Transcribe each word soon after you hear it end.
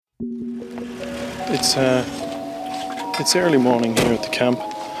It's early morning here at the camp,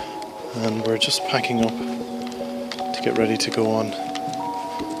 and we're just packing up to get ready to go on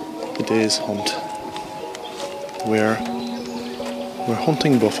the day's hunt. We're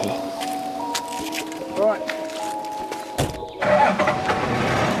hunting buffalo. Right.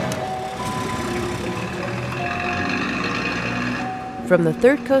 From the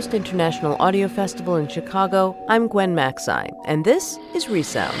Third Coast International Audio Festival in Chicago, I'm Gwen Macsai, and this is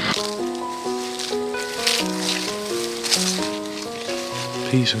Resound.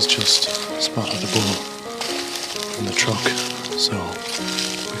 Pete has just spotted a bull in the truck, so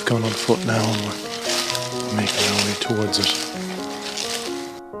we've gone on foot now and we're making our way towards it.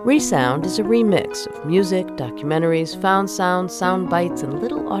 Resound is a remix of music, documentaries, found sound, sound bites, and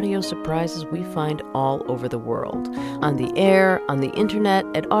little audio surprises we find all over the world. On the air, on the internet,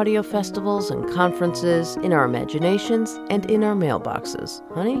 at audio festivals and conferences, in our imaginations, and in our mailboxes.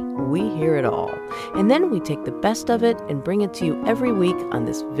 Honey, we hear it all. And then we take the best of it and bring it to you every week on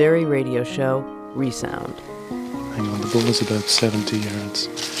this very radio show, Resound. Hang on, the bull is about 70 yards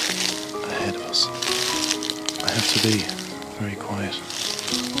ahead of us. I have to be very quiet,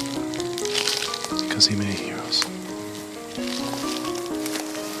 because he may hear us.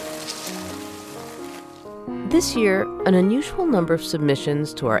 This year, an unusual number of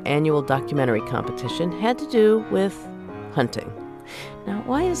submissions to our annual documentary competition had to do with hunting. Now,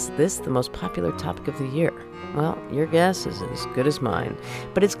 why is this the most popular topic of the year? Well, your guess is as good as mine.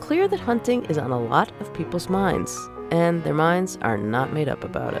 But it's clear that hunting is on a lot of people's minds, and their minds are not made up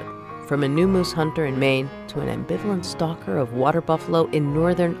about it. From a new moose hunter in Maine to an ambivalent stalker of water buffalo in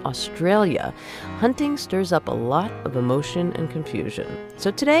northern Australia, hunting stirs up a lot of emotion and confusion.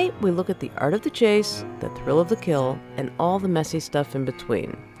 So today, we look at the art of the chase, the thrill of the kill, and all the messy stuff in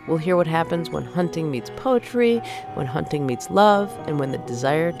between. We'll hear what happens when hunting meets poetry, when hunting meets love, and when the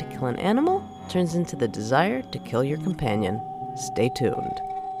desire to kill an animal turns into the desire to kill your companion. Stay tuned.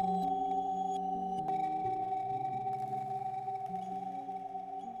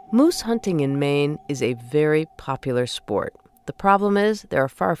 Moose hunting in Maine is a very popular sport. The problem is there are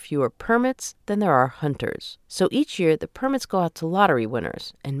far fewer permits than there are hunters. So each year, the permits go out to lottery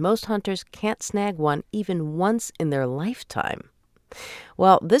winners, and most hunters can't snag one even once in their lifetime.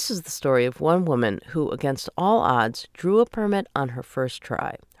 Well, this is the story of one woman who, against all odds, drew a permit on her first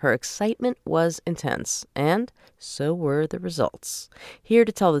try. Her excitement was intense, and so were the results. Here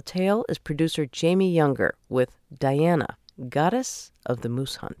to tell the tale is producer Jamie Younger with Diana, Goddess of the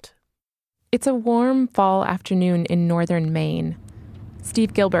Moose Hunt. It's a warm fall afternoon in northern Maine.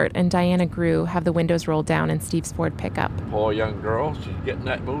 Steve Gilbert and Diana Grew have the windows rolled down in Steve's Ford pickup. Poor young girl, she's getting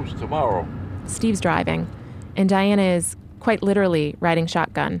that moose tomorrow. Steve's driving, and Diana is, quite literally, riding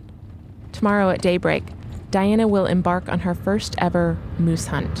shotgun. Tomorrow at daybreak, Diana will embark on her first ever moose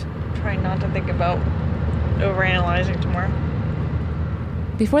hunt. Try not to think about overanalyzing tomorrow.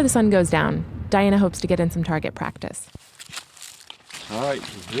 Before the sun goes down, Diana hopes to get in some target practice. All right,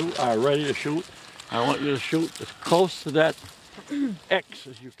 you are ready to shoot. I want you to shoot as close to that X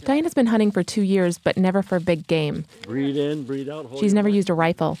as you can. Diana's been hunting for 2 years, but never for big game. Breathe in, breathe out. She's never used a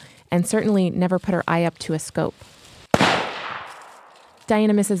rifle, and certainly never put her eye up to a scope.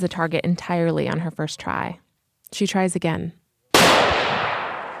 Diana misses the target entirely on her first try. She tries again.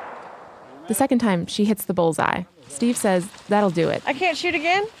 The second time, she hits the bullseye. Steve says that'll do it. I can't shoot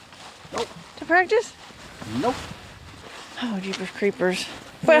again? Nope. To practice? Nope. Oh, jeepers creepers.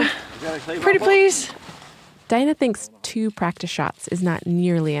 Well, pretty please. Diana thinks 2 practice shots is not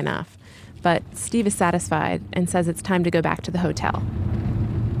nearly enough, but Steve is satisfied and says it's time to go back to the hotel.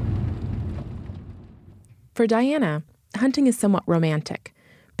 For Diana, hunting is somewhat romantic,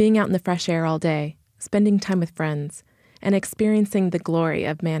 being out in the fresh air all day, spending time with friends, and experiencing the glory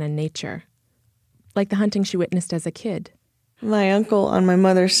of man and nature, like the hunting she witnessed as a kid. My uncle on my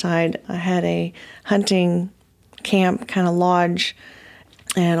mother's side had a hunting camp, kind of lodge,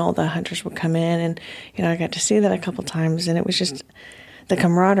 and all the hunters would come in, and I got to see that a couple times, and it was just the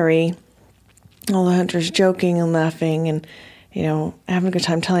camaraderie, all the hunters joking and laughing, and having a good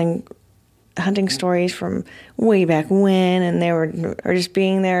time telling hunting stories from way back when, and they were just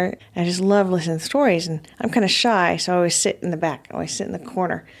being there. I just love listening to stories, and I'm kind of shy, so I always sit in the back, I always sit in the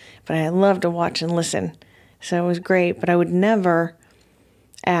corner, but I love to watch and listen, so it was great. But I would never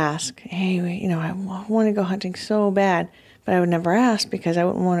ask, hey, I want to go hunting so bad, but I would never ask because I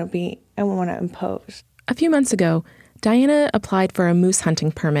wouldn't want to impose. A few months ago, Diana applied for a moose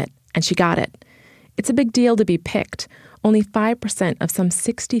hunting permit, and she got it. It's a big deal to be picked. Only 5% of some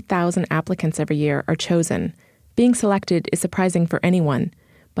 60,000 applicants every year are chosen. Being selected is surprising for anyone,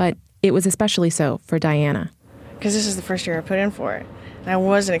 but it was especially so for Diana. because this is the first year I put in for it. And I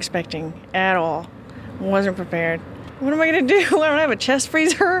wasn't expecting at all. Wasn't prepared. What am I going to do? I don't have a chest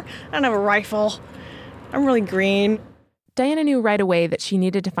freezer. I don't have a rifle. I'm really green. Diana knew right away that she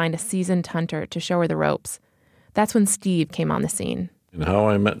needed to find a seasoned hunter to show her the ropes. That's when Steve came on the scene. And how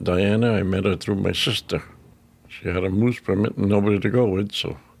I met Diana, I met her through my sister. She had a moose permit and nobody to go with,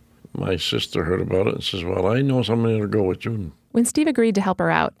 so my sister heard about it and says, well, I know somebody to go with you. When Steve agreed to help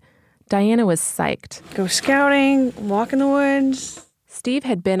her out, Diana was psyched. Go scouting, walk in the woods. Steve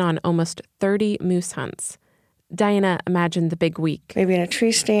had been on almost 30 moose hunts. Diana imagined the big week. Maybe in a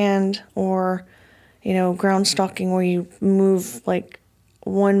tree stand or, ground stalking where you move like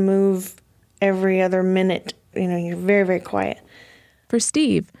one move every other minute. You're very, very quiet. For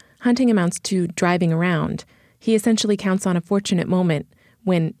Steve, hunting amounts to driving around. He essentially counts on a fortunate moment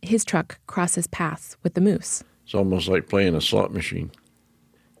when his truck crosses paths with the moose. It's almost like playing a slot machine.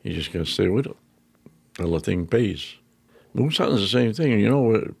 You just got to stay with it till the thing pays. Moose hunting's the same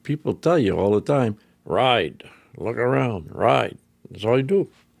thing. People tell you all the time, ride, look around, ride. That's all you do.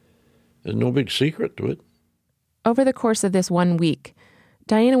 There's no big secret to it. Over the course of this 1 week,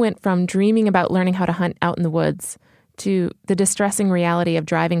 Diana went from dreaming about learning how to hunt out in the woods to the distressing reality of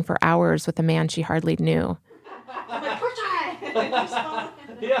driving for hours with a man she hardly knew.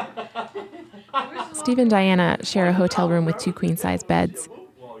 Steve and Diana share a hotel room with 2 queen-size beds.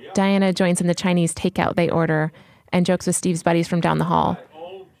 Diana joins in the Chinese takeout they order and jokes with Steve's buddies from down the hall.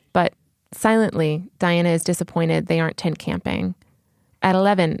 But silently, Diana is disappointed they aren't tent camping. At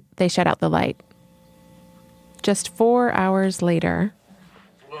 11, they shut out the light. Just 4 hours later,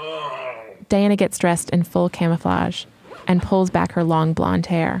 Diana gets dressed in full camouflage and pulls back her long blonde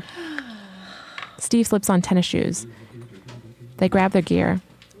hair. Steve slips on tennis shoes. They grab their gear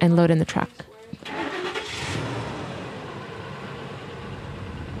and load in the truck.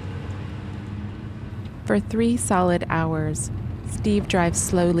 For 3 solid hours, Steve drives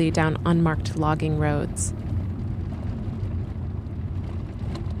slowly down unmarked logging roads.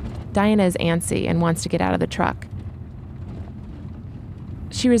 Diana is antsy and wants to get out of the truck.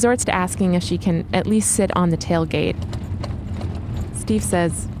 She resorts to asking if she can at least sit on the tailgate. Steve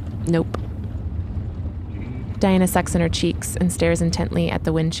says, nope. Diana sucks in her cheeks and stares intently at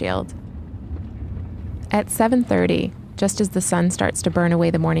the windshield. At 7:30, just as the sun starts to burn away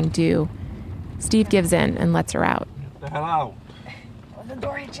the morning dew, Steve gives in and lets her out. Get the hell out. The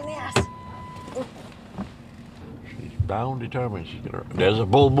door hits you in the ass. She's bound determined. There's a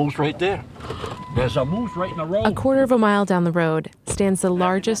bull moose right there. There's a moose right in the road. A quarter of a mile down the road stands the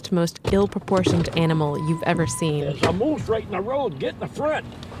largest, most ill-proportioned animal you've ever seen. There's a moose right in the road. Get in the front.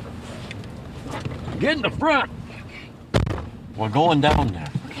 Get in the front. We're going down there.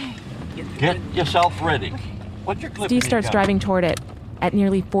 Okay. Get yourself ready. What's your clip? Steve starts driving toward it at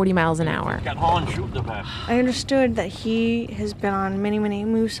nearly 40 miles an hour. Got Hans shooting the back. I understood that he has been on many, many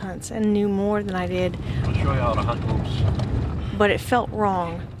moose hunts and knew more than I did. I'll show you how to hunt moose. But it felt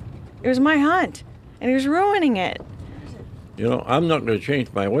wrong. It was my hunt, and he was ruining it. I'm not going to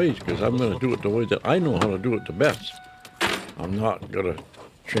change my ways because I'm going to do it the way that I know how to do it the best. I'm not going to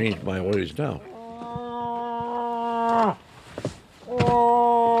change my ways now.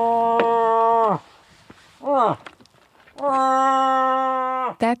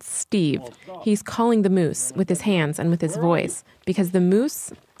 That's Steve. He's calling the moose with his hands and with his voice because the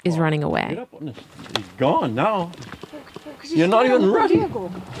moose is running away. He's gone now. You're not even ready.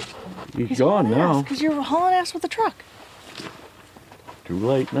 He's gone now. Because you're hauling ass with the truck. Too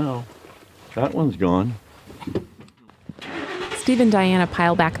late now. That one's gone. Steve and Diana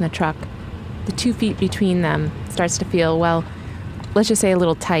pile back in the truck. The 2 feet between them starts to feel, well, let's just say a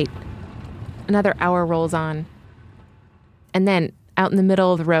little tight. Another hour rolls on. And then, out in the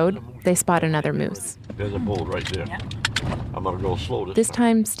middle of the road, they spot another moose. There's a bull right there. I'm going to go slow. This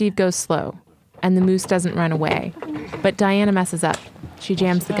time, Steve goes slow, and the moose doesn't run away. But Diana messes up. She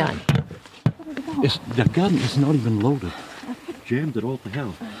jams the gun. The gun is not even loaded. Jammed it all to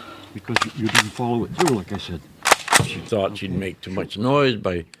hell because you didn't follow it through, like I said. She thought she'd make too much noise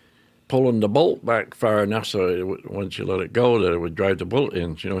by pulling the bolt back far enough so once you let it go, that it would drive the bullet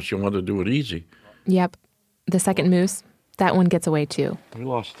in. She wanted to do it easy. Yep. The second moose, that one gets away too. We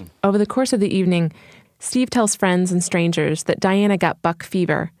lost him. Over the course of the evening, Steve tells friends and strangers that Diana got buck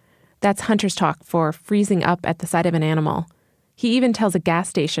fever. That's hunter's talk for freezing up at the sight of an animal. He even tells a gas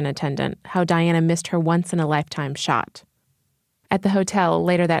station attendant how Diana missed her once-in-a-lifetime shot. At the hotel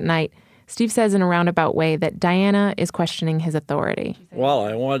later that night, Steve says in a roundabout way that Diana is questioning his authority. Well,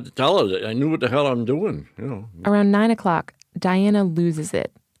 I wanted to tell her that I knew what the hell I'm doing, Around 9 o'clock, Diana loses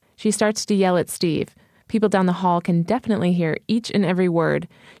it. She starts to yell at Steve. People down the hall can definitely hear each and every word.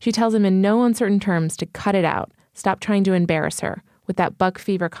 She tells him in no uncertain terms to cut it out, Stop trying to embarrass her with that buck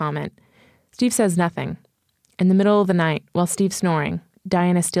fever comment. Steve says nothing. In the middle of the night, while Steve's snoring,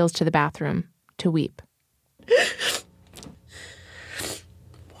 Diana steals to the bathroom to weep. Why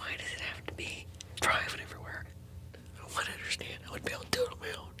does it have to be driving everywhere? I want to understand. I would be able to do it on my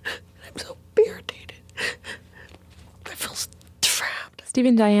own. I'm so irritated. I feel trapped. Steve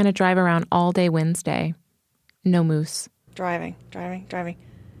and Diana drive around all day Wednesday. No moose. Driving.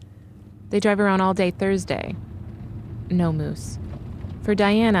 They drive around all day Thursday. No moose. For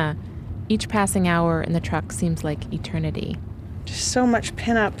Diana, each passing hour in the truck seems like eternity. Just so much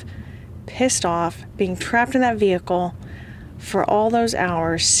pent-up, pissed off, being trapped in that vehicle for all those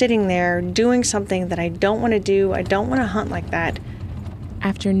hours, sitting there, doing something that I don't want to do. I don't want to hunt like that.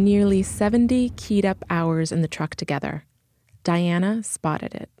 After nearly 70 keyed-up hours in the truck together, Diana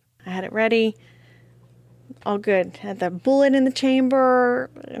spotted it. I had it ready. All good. Had the bullet in the chamber.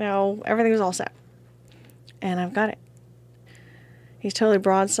 Everything was all set. And I've got it. He's totally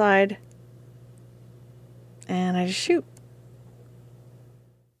broadside. And I just shoot.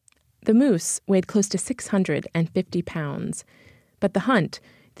 The moose weighed close to 650 pounds. But the hunt,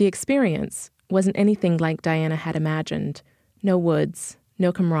 the experience, wasn't anything like Diana had imagined. No woods,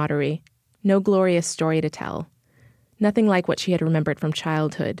 no camaraderie, no glorious story to tell. Nothing like what she had remembered from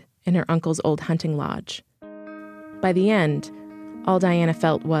childhood in her uncle's old hunting lodge. By the end, all Diana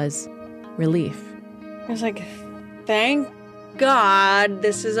felt was relief. I was like, thank God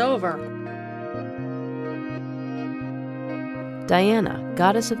this is over. Diana,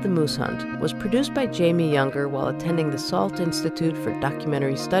 Goddess of the Moose Hunt, was produced by Jamie Younger while attending the Salt Institute for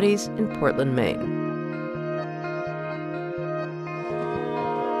Documentary Studies in Portland, Maine.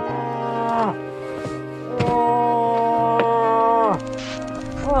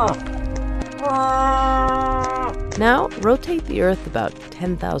 Now, rotate the Earth about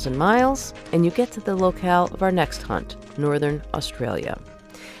 10,000 miles, and you get to the locale of our next hunt, northern Australia.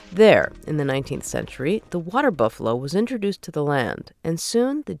 There, in the 19th century, the water buffalo was introduced to the land, and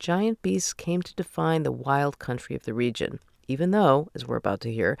soon the giant beasts came to define the wild country of the region, even though, as we're about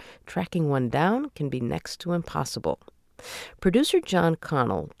to hear, tracking one down can be next to impossible. Producer John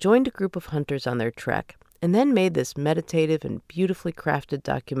Connell joined a group of hunters on their trek, and then made this meditative and beautifully crafted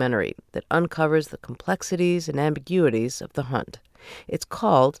documentary that uncovers the complexities and ambiguities of the hunt. It's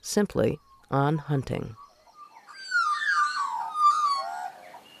called, simply, On Hunting.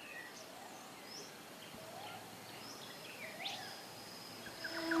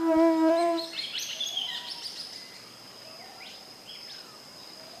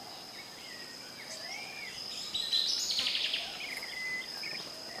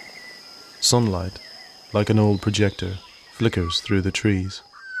 Sunlight, like an old projector, flickers through the trees.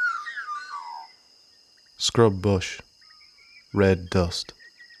 Scrub bush, red dust.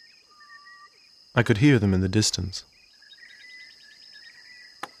 I could hear them in the distance.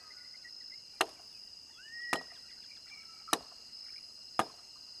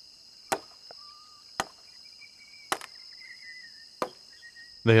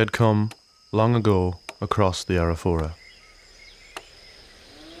 They had come, long ago, across the Arafura.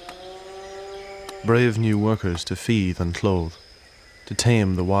 Brave new workers to feed and clothe, to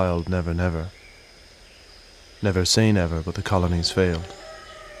tame the wild never never. Never say never, but the colonies failed.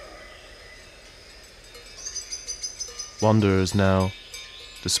 Wanderers now,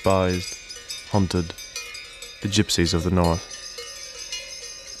 despised, hunted, the gypsies of the north.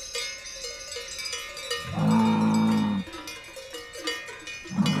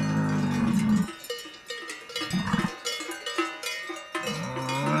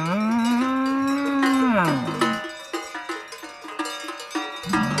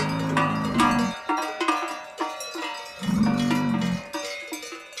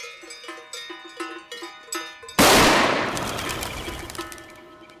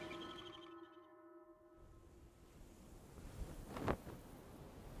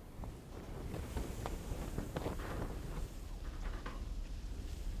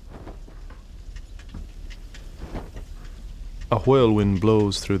 A whirlwind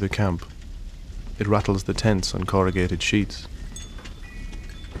blows through the camp. It rattles the tents and corrugated sheets.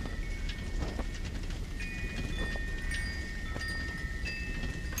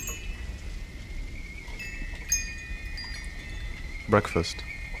 Breakfast.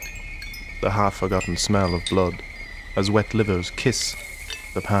 The half-forgotten smell of blood as wet livers kiss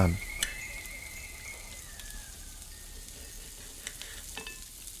the pan.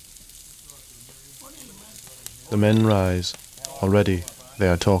 The men rise. Already they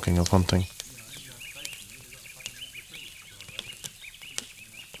are talking of hunting.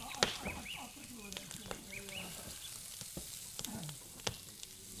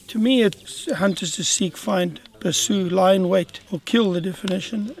 To me, hunt is to seek, find pursue, lie in wait, or kill, the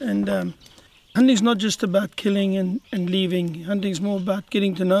definition. And hunting's not just about killing and leaving. Hunting's more about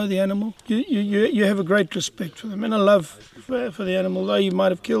getting to know the animal. You have a great respect for them and a love for the animal. Though you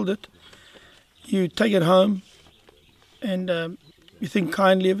might have killed it, you take it home and you think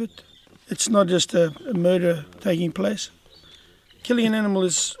kindly of it. It's not just a murder taking place. Killing an animal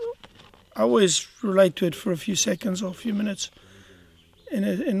is, I always relate to it for a few seconds or a few minutes in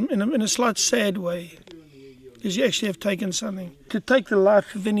a slight sad way, because you actually have taken something. To take the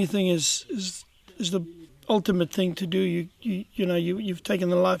life of anything is the ultimate thing to do. You've taken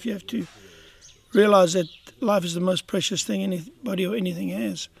the life. You have to realize that life is the most precious thing anybody or anything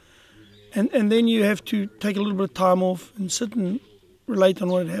has. And then you have to take a little bit of time off and sit and relate on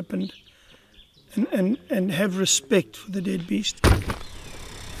what had happened and have respect for the dead beast.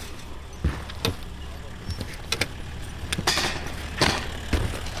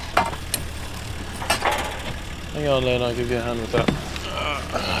 Hang on, Len, I'll give you a hand with that.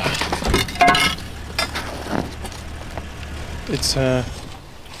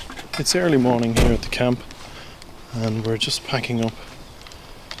 It's early morning here at the camp, and we're just packing up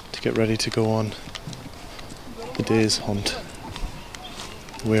to get ready to go on the day's hunt.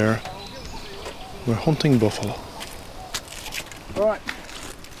 We're hunting buffalo. All right.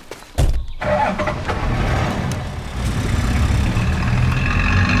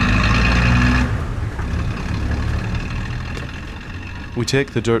 We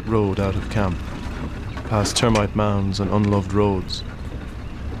take the dirt road out of camp, past termite mounds and unloved roads.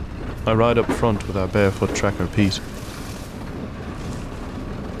 I ride up front with our barefoot tracker Pete.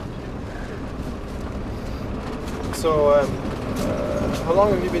 So, how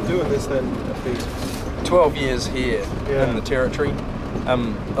long have you been doing this then, Pete? 12 years here in the territory. I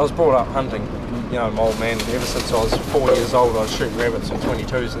was brought up hunting, my old man, ever since I was 4 years old. I was shooting rabbits and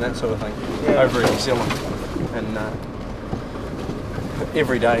 22s and that sort of thing over in New Zealand. And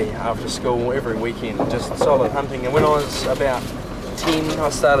every day after school, every weekend, just solid hunting. And when I was about 10, I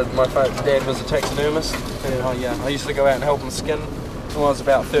started, my dad was a taxidermist, and I used to go out and help him skin. When I was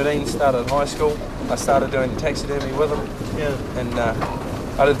about 13, started high school, I started doing taxidermy with him. And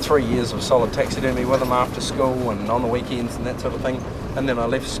I did 3 years of solid taxidermy with him after school and on the weekends and that sort of thing. And then I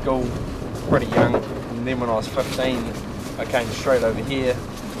left school pretty young, and then when I was 15, I came straight over here,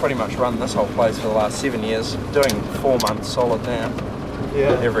 pretty much run this whole place for the last 7 years, doing 4 months solid now.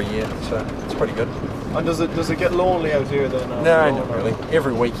 Every year, so it's pretty good. And does it get lonely out here then? No, not really.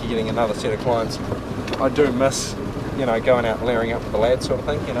 Every week you're getting another set of clients. I do miss, going out and layering up with the lads sort of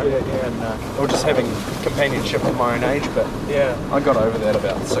thing, and or just having companionship at my own age. But I got over that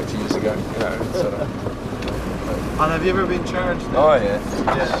about 6 years ago, sort of. And have you ever been charged then? Oh yeah.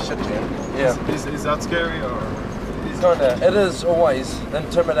 Shit, yeah. Is that scary or? It is always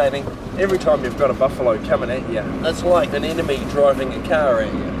intimidating. Every time you've got a buffalo coming at you, it's like an enemy driving a car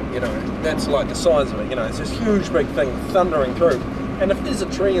at you. That's like the size of it. It's this huge big thing thundering through. And if there's a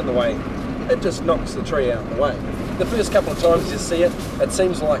tree in the way, it just knocks the tree out of the way. The first couple of times you see it, it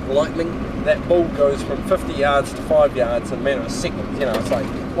seems like lightning. That bull goes from 50 yards to 5 yards in a matter of seconds. It's like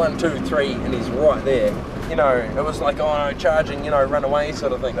 1, 2, 3, and he's right there. It was like, charging, run away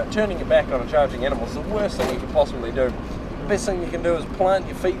sort of thing. But turning your back on a charging animal is the worst thing you can possibly do. The best thing you can do is plant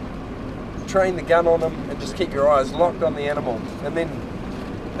your feet, train the gun on them, and just keep your eyes locked on the animal. And then,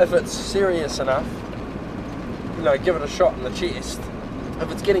 if it's serious enough, give it a shot in the chest.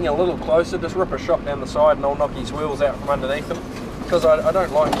 If it's getting a little closer, just rip a shot down the side and I'll knock his wheels out from underneath him. Because I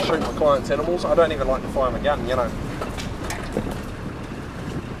don't like to shoot my clients' animals. I don't even like to fire my gun,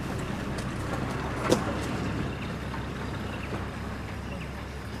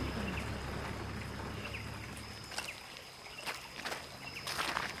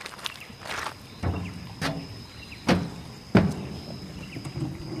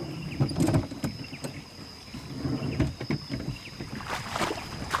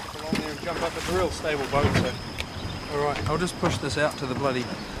 Jump up. It's a real stable boat, so. Alright, I'll just push this out to the bloody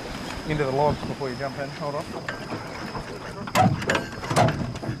end of the logs before you jump in. Hold on.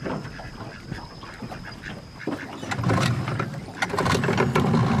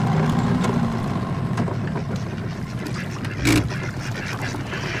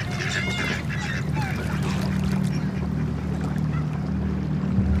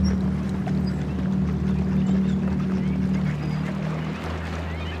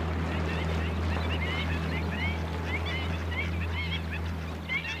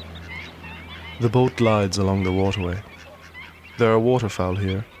 The boat glides along the waterway. There are waterfowl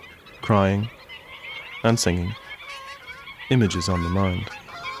here, crying and singing. Images on the mind.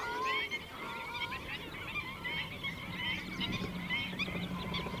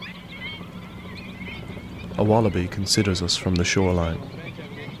 A wallaby considers us from the shoreline.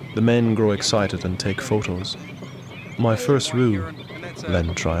 The men grow excited and take photos. My first roo,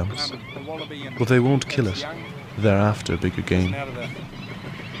 Len triumphs. But they won't kill it. They're after bigger game.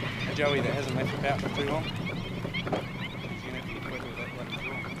 Joey that hasn't left the pouch for too long.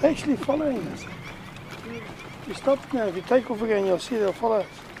 They're actually following us. If you stop now, if you take off again, you'll see they'll follow us.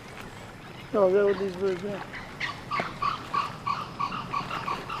 No, they're what these birds are.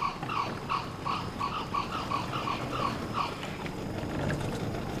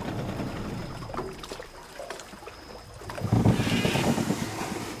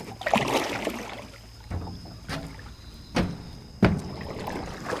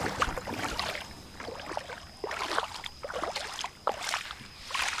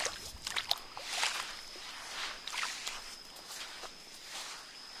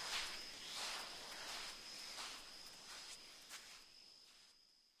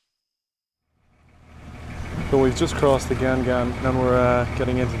 So we've just crossed the Gangan and we're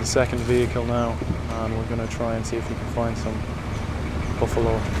getting into the second vehicle now, and we're going to try and see if we can find some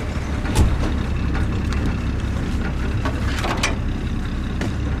buffalo.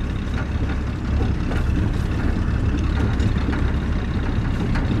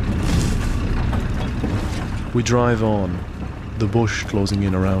 We drive on, the bush closing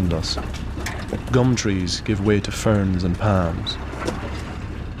in around us. Gum trees give way to ferns and palms.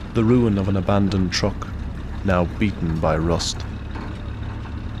 The ruin of an abandoned truck, now beaten by rust.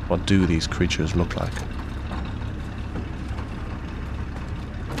 What do these creatures look like?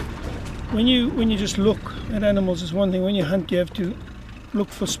 When you just look at animals is one thing. When you hunt, you have to look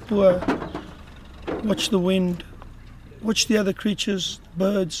for spoor, watch the wind, watch the other creatures,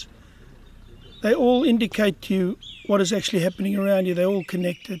 birds. They all indicate to you what is actually happening around you. They're all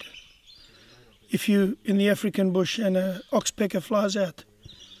connected. If you in the African bush and an oxpecker flies out,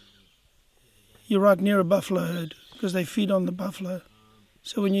 you're right near a buffalo herd because they feed on the buffalo.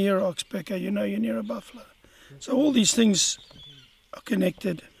 So when you hear an oxpecker, you know you're near a buffalo. So all these things are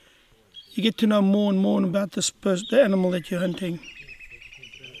connected. You get to know more and more about the animal that you're hunting.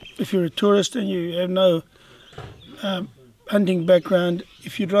 If you're a tourist and you have no hunting background,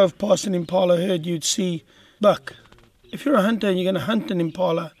 if you drove past an impala herd, you'd see buck. If you're a hunter and you're going to hunt an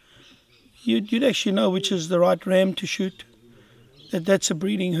impala, you'd actually know which is the right ram to shoot, that's a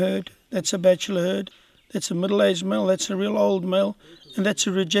breeding herd. That's a bachelor herd, that's a middle-aged male, that's a real old male, and that's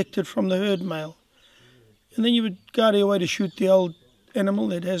a rejected from the herd male. And then you would go out of your way to shoot the old animal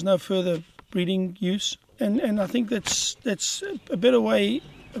that has no further breeding use. And I think that's a better way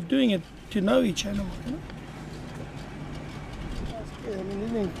of doing it, to know each animal. You know? I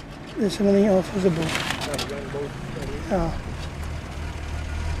mean, there's anything else visible. Yeah.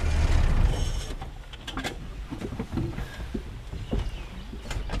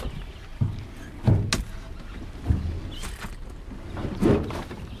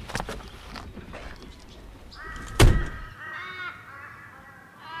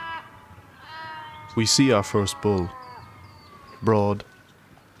 We see our first bull. Broad,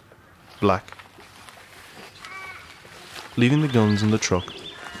 black. Leaving the guns in the truck,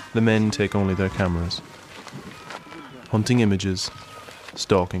 the men take only their cameras. Hunting images,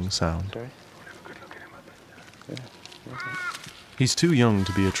 stalking sound. He's too young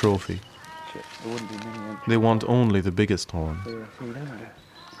to be a trophy. They want only the biggest horn.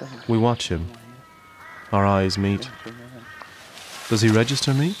 We watch him. Our eyes meet. Does he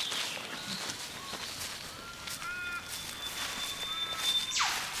register me?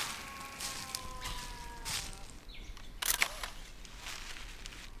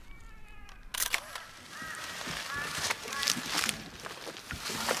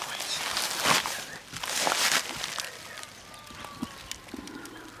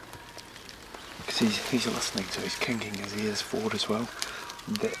 He's listening, so he's kinking his ears forward as well.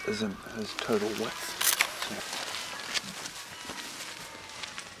 That isn't his total width.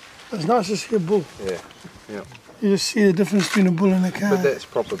 So. It's nice to see a bull. Yeah, yeah. You just see the difference between a bull and a cow. But that's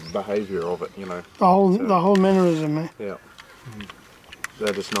proper behaviour of it, you know. The whole mannerism, eh? Yeah.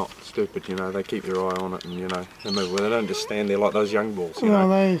 They're just not stupid, you know. They keep their eye on it, and you know, they move. They don't just stand there like those young bulls. You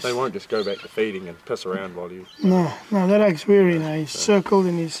know? They won't just go back to feeding and piss around while you. No, that act's weary now. He's circled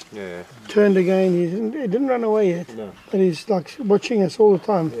and he's turned again. He didn't run away yet. No. But he's like watching us all the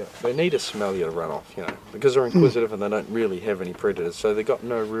time. Yeah. They need to smell you to run off, you know, because they're inquisitive and they don't really have any predators, so they've got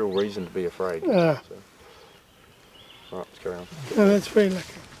no real reason to be afraid. Yeah. So. All right, let's carry on. No, that's very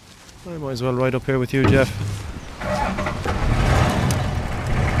lucky. I might as well ride up here with you, Jeff.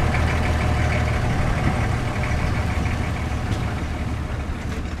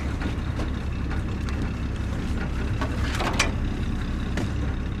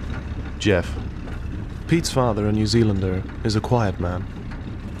 Jeff, Pete's father, a New Zealander, is a quiet man,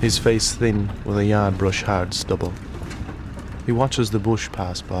 his face thin with a yard-brush hard stubble. He watches the bush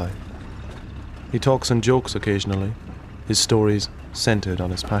pass by. He talks and jokes occasionally, his stories centred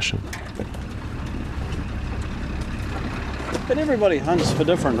on his passion. But everybody hunts for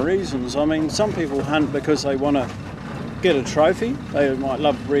different reasons. I mean, some people hunt because they want to get a trophy. They might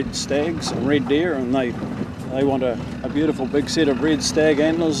love red stags and red deer, and they want a beautiful big set of red stag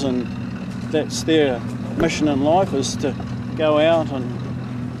antlers, and that's their mission in life, is to go out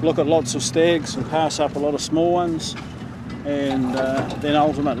and look at lots of stags and pass up a lot of small ones, and then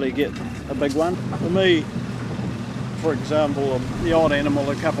ultimately get a big one. For me, for example, the odd animal,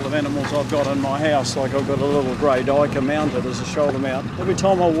 a couple of animals I've got in my house, like I've got a little grey duiker mounted as a shoulder mount. Every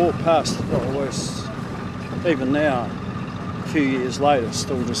time I walk past, even now, a few years later,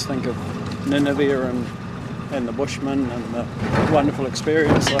 still just think of Nineveh and the Bushmen and the wonderful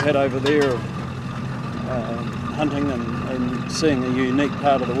experience I had over there of hunting and seeing a unique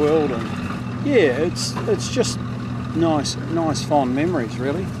part of the world. And yeah, it's just nice fond memories,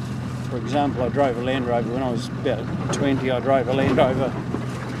 really. For example, I drove a Land Rover when I was about 20. I drove a Land Rover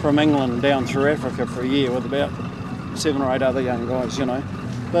from England down through Africa for a year with about 7 or 8 other young guys, you know.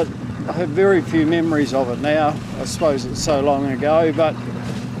 But I have very few memories of it now. I suppose it's so long ago, but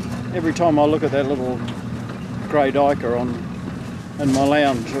every time I look at that little grey duiker in my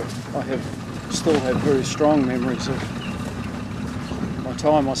lounge, I still have very strong memories of my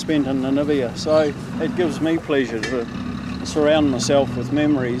time I spent in Namibia. So it gives me pleasure to surround myself with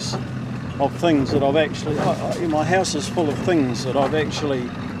memories of things that I've actually, my house is full of things that I've actually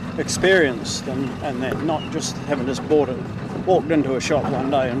experienced, and that, not just having just walked into a shop one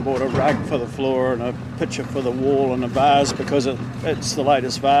day and bought a rug for the floor and a picture for the wall and a vase because it's the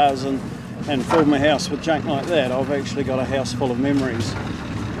latest vase, and filled my house with junk like that. I've actually got a house full of memories.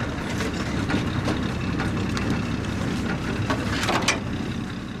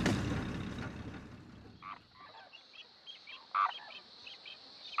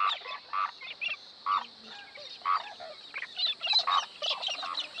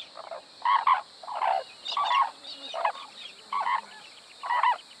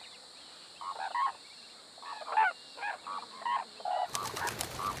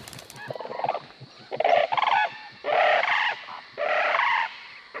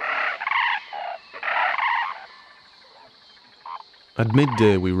 At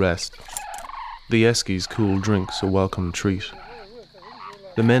midday we rest. The Eskies' cool drinks a welcome treat.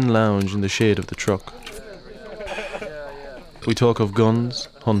 The men lounge in the shade of the truck. We talk of guns,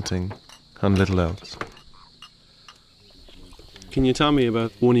 hunting, and little else. Can you tell me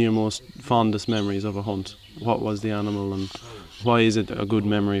about one of your most fondest memories of a hunt? What was the animal and why is it a good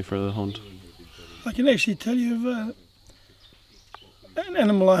memory for the hunt? I can actually tell you of an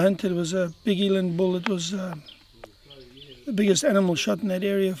animal I hunted. It was a big eland bull. It was the biggest animal shot in that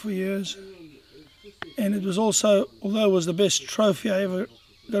area for years. And it was also, although it was the best trophy I ever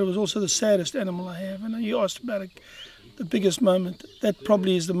got, it was also the saddest animal I have. And you asked about the biggest moment. That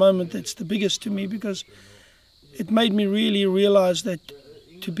probably is the moment that's the biggest to me, because it made me really realize that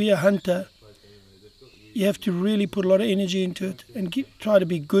to be a hunter, you have to really put a lot of energy into it and try to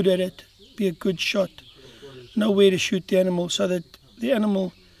be good at it, be a good shot, know where to shoot the animal so that the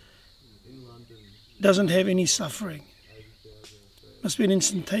animal doesn't have any suffering. Must be an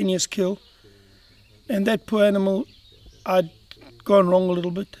instantaneous kill. And that poor animal, I'd gone wrong a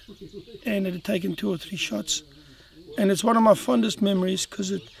little bit, and it had taken 2 or 3 shots. And it's one of my fondest memories,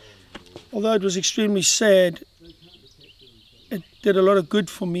 because although it was extremely sad, it did a lot of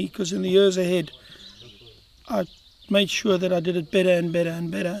good for me, because in the years ahead, I made sure that I did it better and better and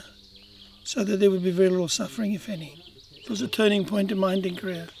better, so that there would be very little suffering, if any. It was a turning point in my hunting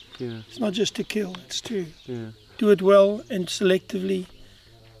career. Yeah. It's not just to kill, it's to do it well and selectively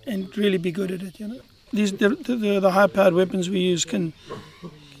and really be good at it, you know. The high-powered weapons we use can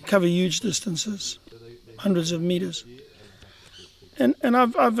cover huge distances, hundreds of meters. And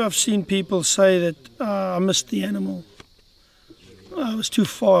I've seen people say that I missed the animal. I was too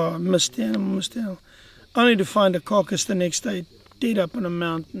far, I missed the animal. Only to find a carcass the next day, dead up on a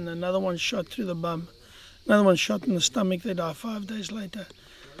mountain, another one shot through the bum, another one shot in the stomach, they die 5 days later.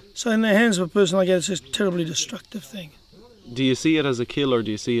 So in the hands of a person like that, it's a terribly destructive thing. Do you see it as a kill or do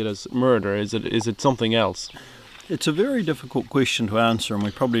you see it as murder? Is it something else? It's a very difficult question to answer, and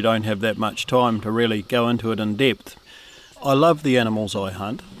we probably don't have that much time to really go into it in depth. I love the animals I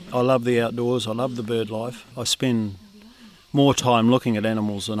hunt. I love the outdoors. I love the bird life. I spend more time looking at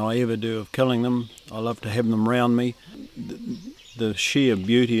animals than I ever do of killing them. I love to have them around me. the sheer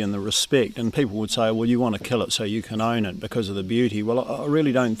beauty and the respect, and people would say, well, you want to kill it so you can own it because of the beauty. Well, I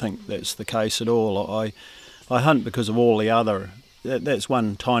really don't think that's the case at all. I hunt because of all the other, that's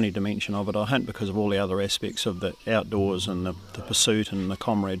one tiny dimension of it. I hunt because of all the other aspects of the outdoors and the pursuit and the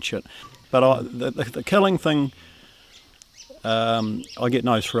comradeship. But the killing thing, I get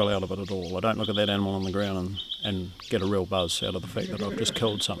no thrill out of it at all. I don't look at that animal on the ground and get a real buzz out of the fact that I've just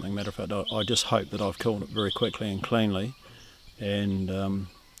killed something. Matter of fact, I just hope that I've killed it very quickly and cleanly, and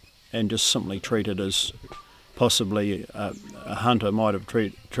just simply treat it as possibly a hunter might have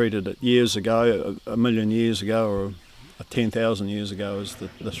treated it years ago, a million years ago, or 10,000 years ago, as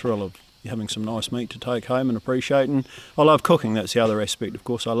the thrill of having some nice meat to take home and appreciate. And I love cooking. That's the other aspect, of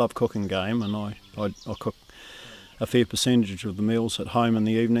course. I love cooking game, and I cook a fair percentage of the meals at home in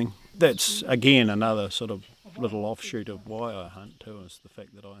the evening. That's, again, another sort of little offshoot of why I hunt too, is the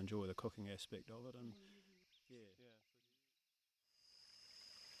fact that I enjoy the cooking aspect of it. And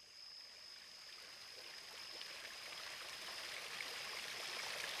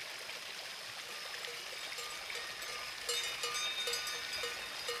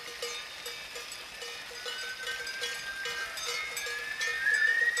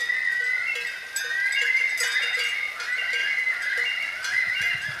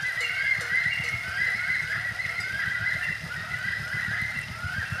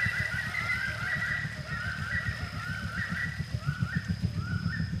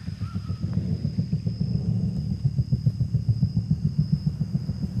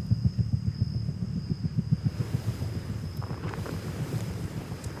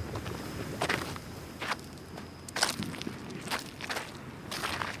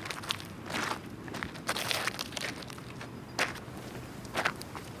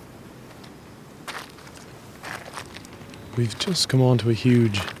we've just come onto a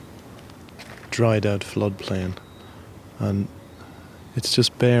huge dried out floodplain, and it's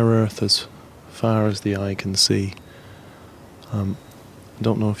just bare earth as far as the eye can see. I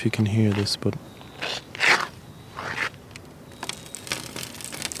don't know if you can hear this, but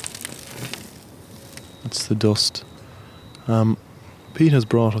it's the dust. Pete has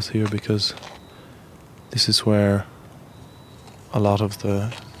brought us here because this is where a lot of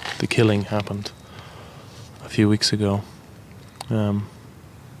the killing happened a few weeks ago.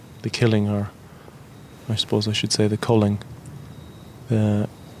 The killing, or I suppose I should say the culling. The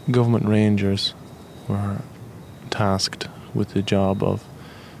government rangers were tasked with the job of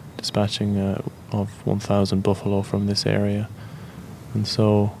dispatching of 1,000 buffalo from this area, and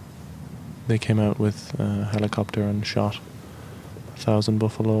so they came out with a helicopter and shot 1,000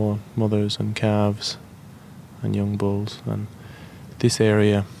 buffalo, mothers and calves and young bulls, and this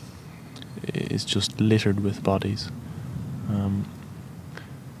area is just littered with bodies.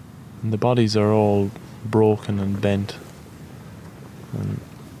 And the bodies are all broken and bent, and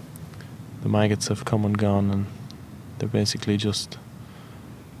the maggots have come and gone, and they're basically just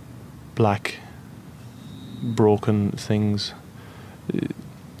black, broken things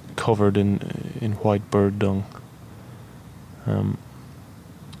covered in white bird dung.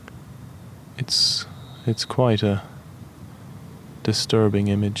 It's quite a disturbing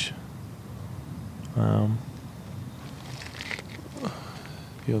image.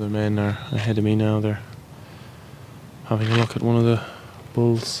 The other men are ahead of me now. They're having a look at one of the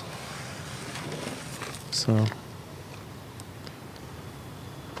bulls. So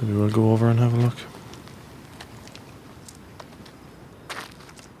maybe we'll go over and have a look.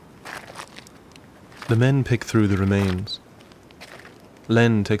 The men pick through the remains.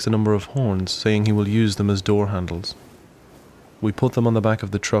 Len takes a number of horns, saying he will use them as door handles. We put them on the back of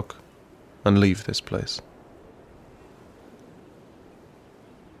the truck and leave this place.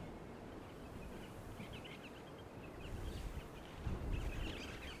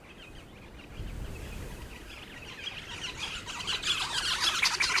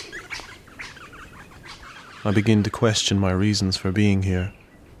 I begin to question my reasons for being here.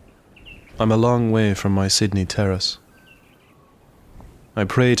 I'm a long way from my Sydney terrace. I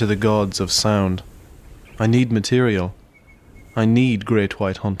pray to the gods of sound. I need material. I need great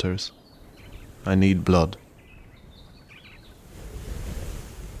white hunters. I need blood.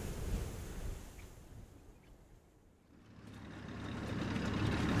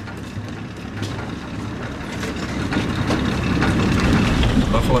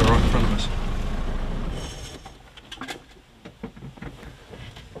 Buffalo right in front of us.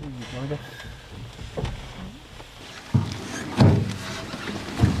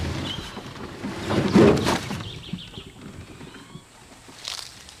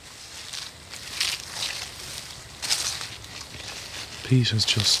 Pete has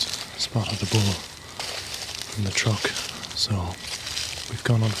just spotted a bull from the truck, So we've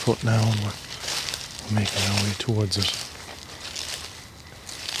gone on foot now and we're making our way towards it.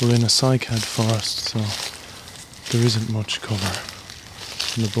 We're in a cycad forest, so there isn't much cover.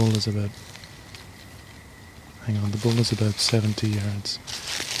 And the bull is about 70 yards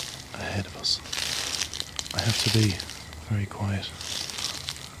ahead of us. I have to be very quiet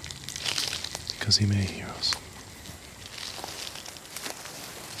because he may hear us.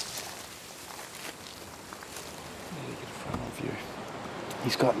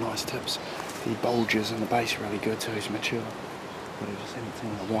 He's got nice tips. He bulges and the base really good, so he's mature. But he just hasn't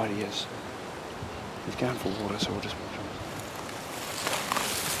seen how wide he is. He's going for water, so we'll just watch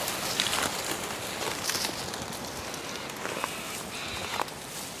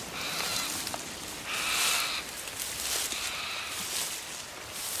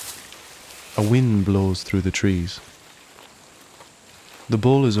him. A wind blows through the trees. The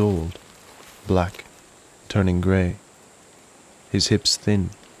bull is old, black, turning grey, his hips thin.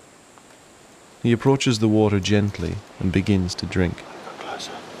 He approaches the water gently and begins to drink. Go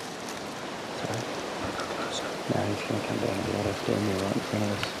closer. Sorry? Go closer. No, he's going to come down the water, stand there right in front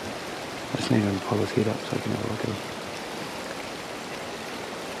of us. I just need him to pull his head up so I can have a look at him.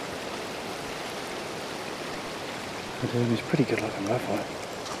 Dude, he's a pretty good looking buffalo.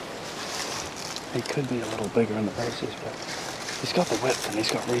 He could be a little bigger in the bases, but he's got the width and he's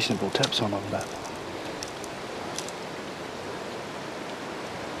got reasonable tips on him, but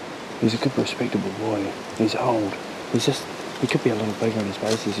he's a good, respectable boy. He's old. He could be a little bigger in his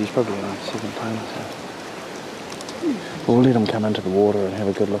bases. He's probably like 7 pounds. So we'll let him come into the water and have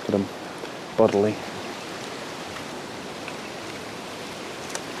a good look at him bodily.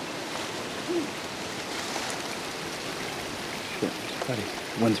 Shit, he's bloody.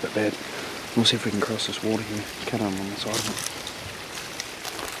 The wind's a bit bad. We'll see if we can cross this water here. Cut him on the side of it.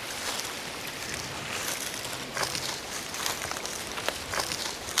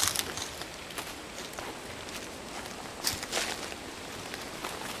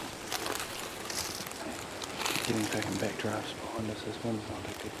 Getting back in backdrafts behind us. This wind's not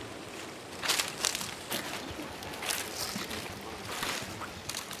that good.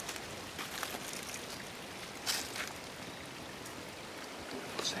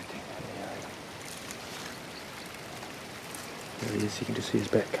 There he is, you can just see his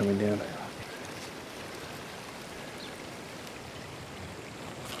back coming down.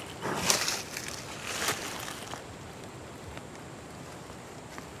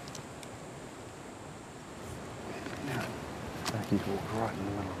 Now, he's walked right in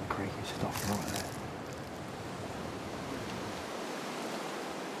the middle of the creek, he's stopped right there.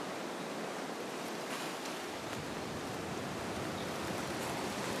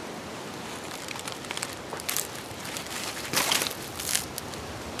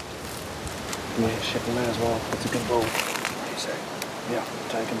 Yeah, shit, we may as well. It's a good bull. What do you say? Yeah,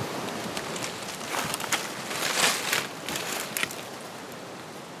 take him.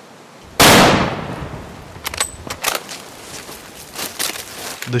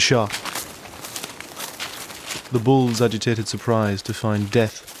 The shot. The bull's agitated surprise to find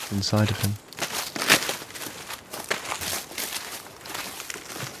death inside of him.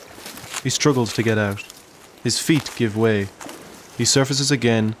 He struggles to get out. His feet give way. He surfaces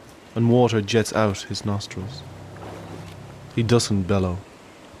again, and water jets out his nostrils. He doesn't bellow.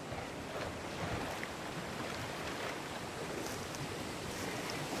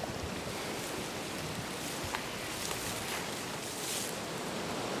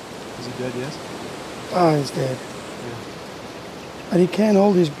 Is he dead, yes? Oh, he's dead. Yeah. But he can't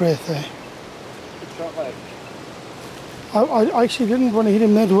hold his breath, eh? Good shot, mate. I actually didn't want to hit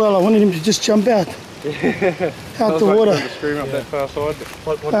him that well. I wanted him to just jump out. Out the water. To scream up that far side.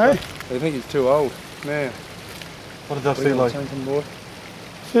 What I think he's too old. Man. What did that feel like?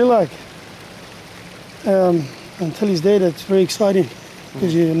 Feel like? Until he's dead, it's very exciting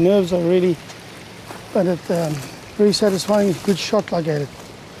because your nerves are really, but it's very satisfying. Good shot like at it.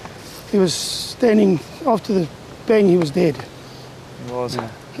 He was standing after the bang. He was dead. He was.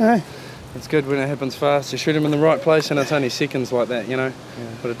 Eh? It's good when it happens fast. You shoot him in the right place and it's only seconds like that, you know.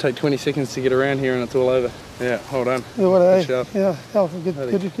 Yeah. But it'd take 20 seconds to get around here and it's all over. Yeah, hold on. Yeah, what good shot. Yeah,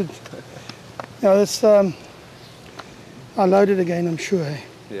 good. Yeah, that's, I loaded again, I'm sure. Eh?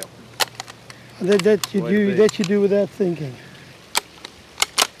 Yeah. That you do without thinking.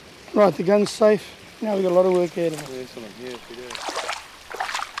 Right, the gun's safe. Now we've got a lot of work ahead of us. Excellent, yes we do.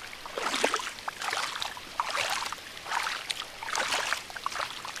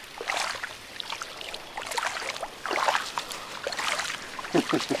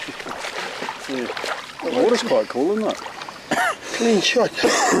 Yeah. The water's quite cool, isn't it? Clean shot.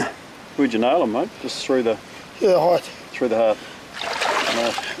 Where'd you nail him, mate? Just through the... Through the heart. Through the heart.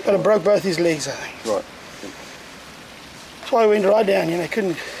 Nice. But it broke both his legs, I think. Right. That's why he went right down,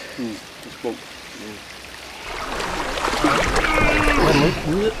 couldn't.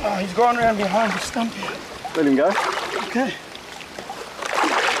 Oh, he's gone around behind the stump here. Let him go. Okay.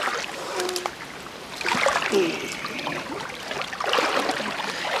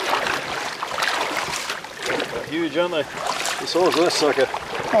 Huge, aren't they? The size of this sucker.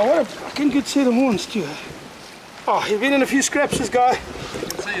 Oh, what a fucking good set of horns, too. Oh, he's been in a few scraps, this guy. You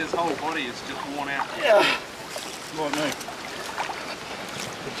can see his whole body is just worn out. Yeah. Like me.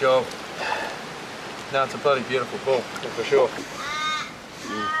 Good job. No, it's a bloody beautiful bull, for sure.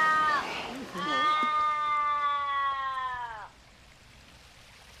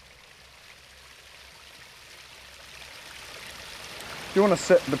 You want to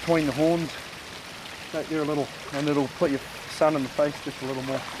sit between the horns, back there a little, and it'll put your son in the face just a little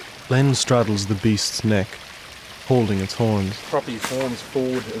more. Len straddles the beast's neck, holding its horns. Prop his horns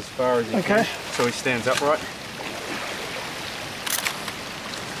forward as far as he can, so he stands upright.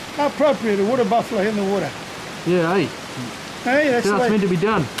 How appropriate, a water buffalo in the water. Yeah, hey. Hey, that's the way. meant to be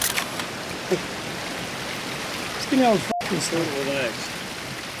done. Skinny old fucking stuff.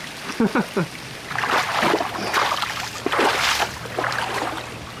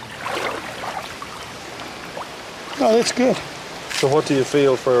 Oh, that's good. So what do you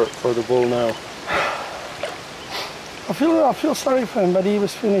feel for the bull now? I feel sorry for him, but he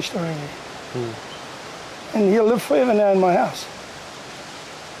was finished already. And he'll live forever now in my house.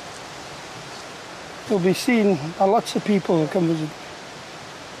 He'll be seen by lots of people who come visit.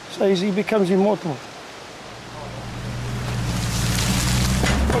 So he becomes immortal.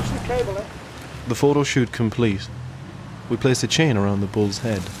 Watch the cable, eh? The photo shoot complete, we place a chain around the bull's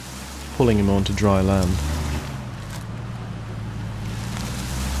head, pulling him onto dry land.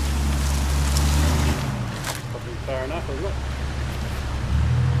 Fair enough, isn't it?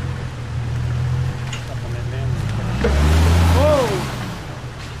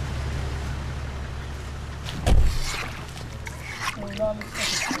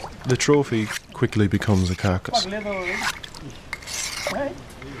 The trophy quickly becomes a carcass. Like leather already. Hey?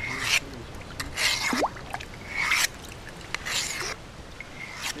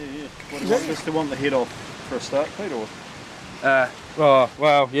 Yeah. What about just to want the head off for a start, Pete, or? Oh,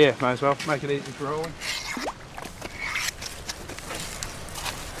 well, yeah, may as well. Make it easy for rolling.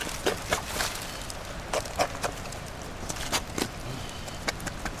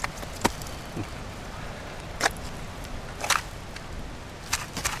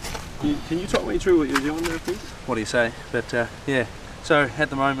 Can you talk me through what you're doing there, Pete? What do you say? But yeah, so at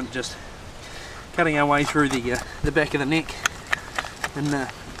the moment just cutting our way through the back of the neck, and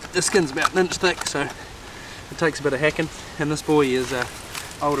the skin's about an inch thick, so it takes a bit of hacking. And this boy is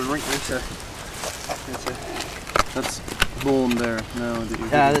old and wrinkly, so That's bone there now.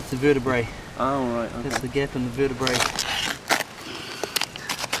 that's the vertebrae. Oh, right, okay. That's the gap in the vertebrae.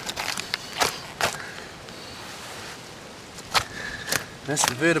 That's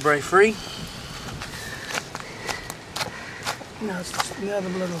the vertebrae free. No, it's just the other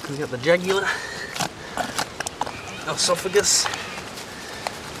little. We've got the jugular, esophagus.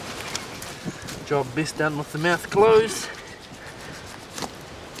 Job best done with the mouth closed.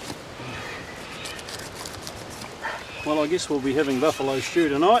 Well, I guess we'll be having buffalo stew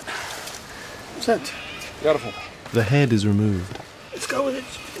tonight. What's that? Beautiful. The head is removed. Let's go with it,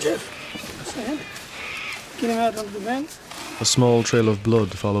 Jeff. That's the hand. Get him out onto the van. A small trail of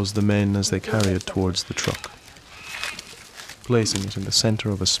blood follows the men as they carry it towards the truck, placing it in the centre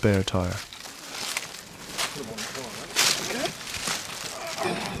of a spare tyre.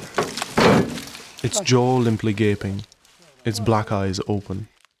 Its jaw limply gaping, its black eyes open.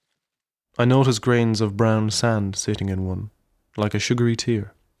 I notice grains of brown sand sitting in one, like a sugary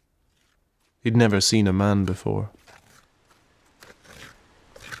tear. He'd never seen a man before.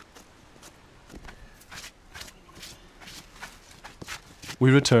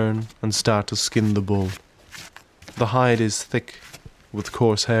 We return and start to skin the bull. The hide is thick, with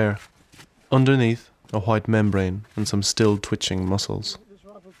coarse hair. Underneath, a white membrane and some still twitching muscles.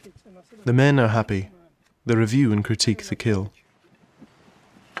 The men are happy. They review and critique the kill.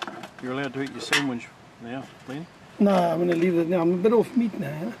 You're allowed to eat your sandwich now, Len? No, I'm going to leave it now. I'm a bit off meat now.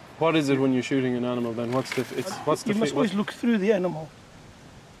 Yeah? What is it when you're shooting an animal then? What's the You must always look through the animal.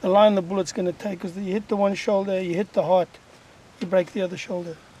 The line the bullet's going to take, because you hit the one shoulder, you hit the heart, you break the other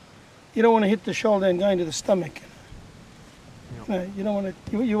shoulder. You don't want to hit the shoulder and go into the stomach. No, you don't want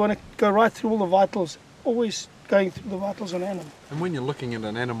to. You want to go right through all the vitals, always going through the vitals on an animal. And when you're looking at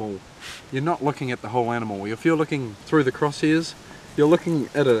an animal, you're not looking at the whole animal. If you're looking through the crosshairs, you're looking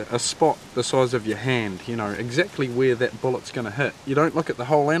at a spot the size of your hand, you know, exactly where that bullet's going to hit. You don't look at the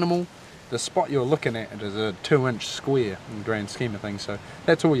whole animal. The spot you're looking at is a 2-inch square in the grand scheme of things, so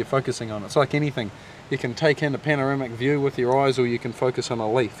that's all you're focusing on. It's like anything. You can take in a panoramic view with your eyes, or you can focus on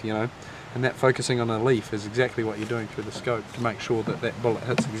a leaf, you know, and that focusing on a leaf is exactly what you're doing through the scope to make sure that that bullet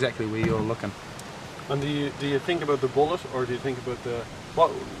hits exactly where you're looking. And do you think about the bullet, or do you think about the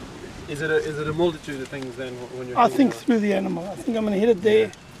what? Is it a multitude of things then when you're? I think through the animal. I think I'm going to hit it there.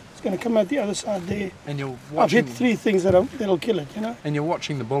 Yeah. It's going to come out the other side there. And you're watching. I've hit 3 things that'll kill it, you know. And you're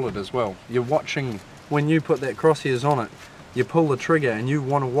watching the bullet as well. You're watching when you put that crosshairs on it. You pull the trigger and you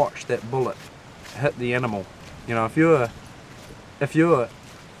want to watch that bullet hit the animal. You know, if you're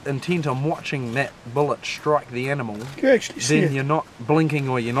intent on watching that bullet strike the animal, then you're not blinking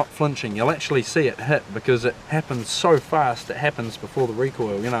or you're not flinching. You'll actually see it hit because it happens so fast. It happens before the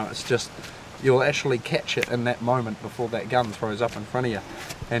recoil. You know, it's just you'll actually catch it in that moment before that gun throws up in front of you.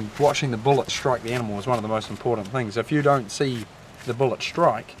 And watching the bullet strike the animal is one of the most important things. If you don't see the bullet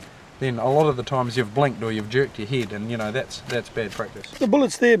strike, then a lot of the times you've blinked or you've jerked your head, and you know that's bad practice. The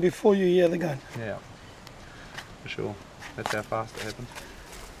bullet's there before you hear the gun. Yeah, for sure. That's how fast it happens.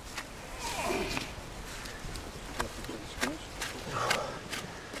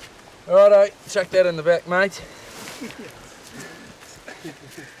 Righto, chuck that in the back, mate.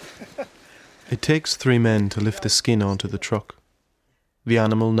 It takes 3 men to lift the skin onto the truck, the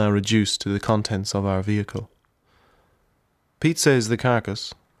animal now reduced to the contents of our vehicle. Pete says the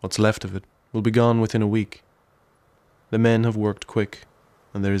carcass, what's left of it, will be gone within a week. The men have worked quick,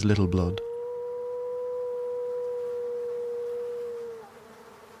 and there is little blood.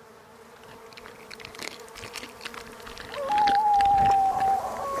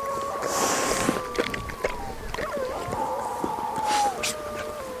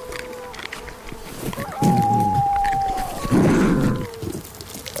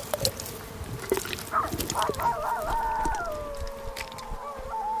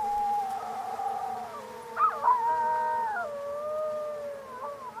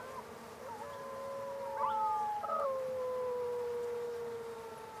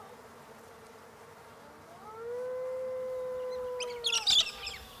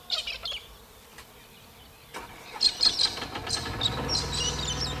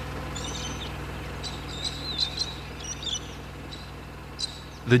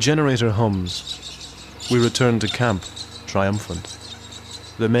 The generator hums. We return to camp, triumphant.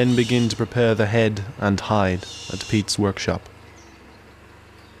 The men begin to prepare the head and hide at Pete's workshop.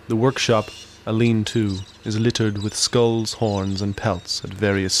 The workshop, a lean-to, is littered with skulls, horns and pelts at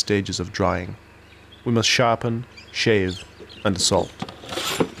various stages of drying. We must sharpen, shave and salt.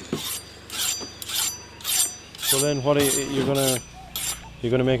 So then, what are you're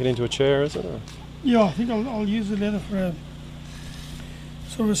gonna make it into a chair, is it? Or? Yeah, I think I'll use the leather for a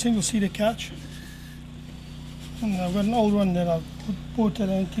sort of a single-seater couch. And I've got an old one that I bought at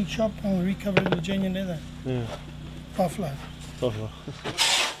an antique shop and recovered it with genuine leather. Yeah. Buffalo. Buffalo.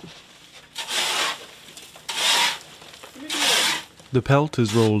 The pelt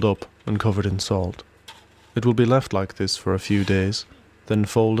is rolled up and covered in salt. It will be left like this for a few days, then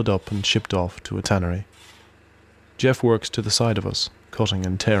folded up and shipped off to a tannery. Jeff works to the side of us, cutting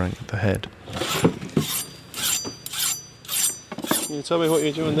and tearing at the head. Can you tell me what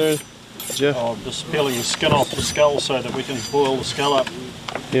you're doing there, Jeff? Oh, I'm just peeling the skin off the skull so that we can boil the skull up.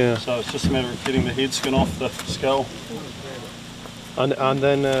 Yeah. So it's just a matter of getting the head skin off the skull. And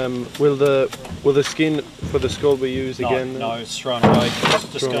then will the skin for the skull be used again? No, it's thrown away.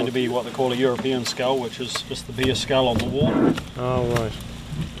 It's just going to be what they call a European skull, which is just the bear skull on the wall. Oh, right.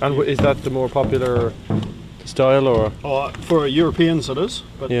 And is that the more popular style, or? Oh, for Europeans it is,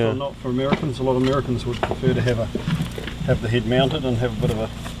 but yeah. not for Americans. A lot of Americans would prefer to have the head mounted and have a bit of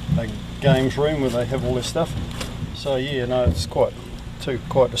a games room where they have all their stuff. So yeah, no, it's two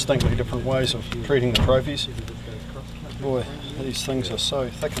quite distinctly different ways of treating the trophies. Boy, these things are so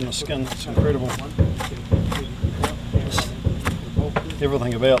thick in the skin, it's incredible.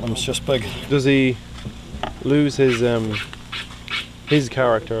 Everything about them is just big. Does he lose his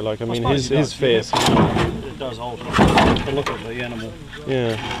character? Like, I mean, his face. It does alter the look of the animal.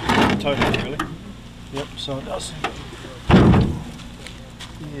 Yeah. Totally, really. Yep, so it does.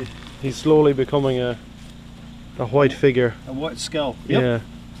 Yeah. He's slowly becoming a white figure. A white skull. Yep.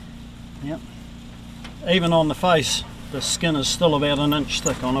 Yeah. Yep. Even on the face, the skin is still about an inch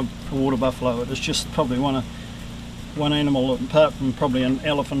thick on a water buffalo. It is just probably one animal, apart from probably an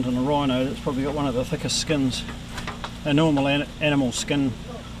elephant and a rhino, that's probably got one of the thickest skins. A normal animal skin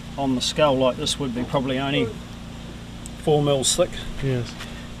on the skull like this would be probably only 4 mils thick. Yes.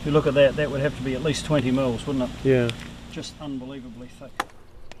 If you look at that, that would have to be at least 20 mils, wouldn't it? Yeah. just unbelievably thick.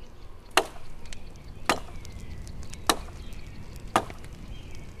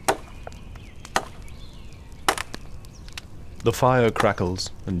 The fire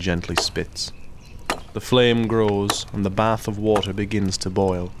crackles and gently spits. The flame grows and the bath of water begins to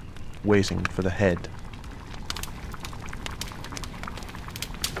boil, waiting for the head.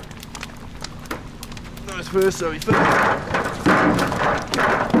 Nice first, so we fit.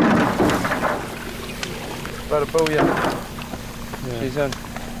 About a bouillon. Yeah. She's in.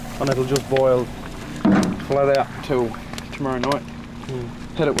 And it'll just boil flat out till tomorrow night.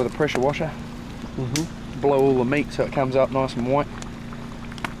 Hit it with a pressure washer. Blow all the meat so it comes up nice and white.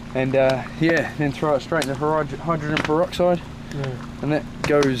 And then throw it straight into hydrogen peroxide. And that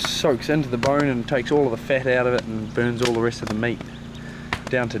soaks into the bone and takes all of the fat out of it and burns all the rest of the meat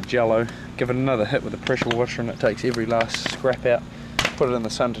down to jello. Give it another hit with a pressure washer and it takes every last scrap out. Put it in the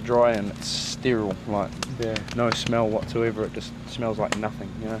sun to dry and it's sterile, like no smell whatsoever. It just smells like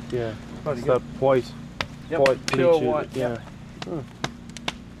nothing, you know. Yeah. It's that white, white, pure white. Yeah.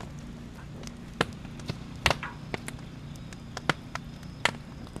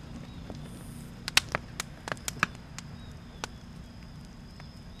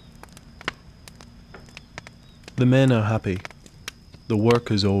 The men are happy. The work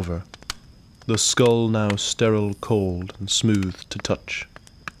is over. The skull now sterile cold and smooth to touch.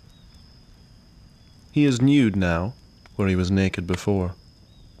 He is nude now, where he was naked before.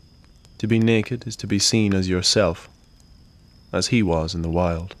 To be naked is to be seen as yourself, as he was in the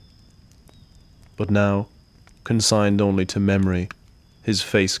wild. But now, consigned only to memory, his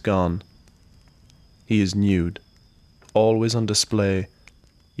face gone, he is nude, always on display,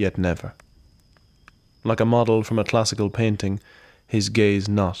 yet never. Like a model from a classical painting, his gaze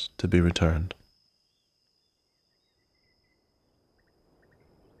not to be returned.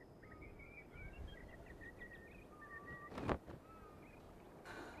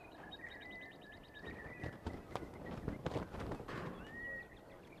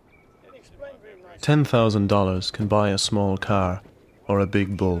 $10,000 can buy a small car or a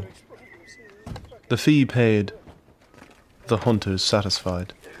big bull. The fee paid, the hunters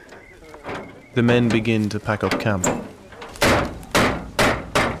satisfied. The men begin to pack up camp.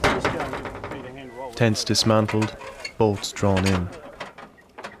 Tents dismantled, bolts drawn in.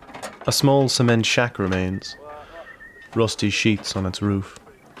 A small cement shack remains, rusty sheets on its roof.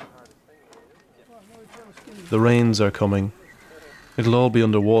 The rains are coming. It'll all be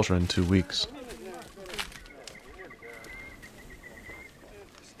underwater in 2 weeks.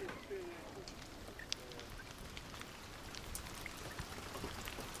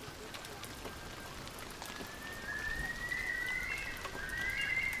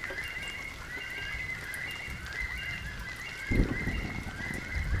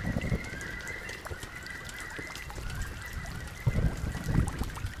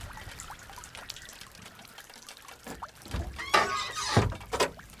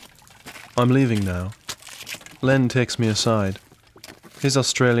 I'm leaving now. Len takes me aside. His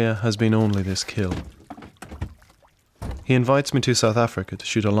Australia has been only this kill. He invites me to South Africa to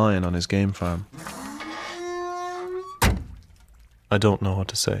shoot a lion on his game farm. I don't know what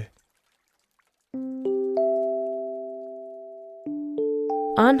to say.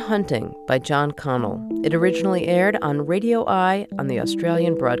 On Hunting by John Connell. It originally aired on Radio Eye on the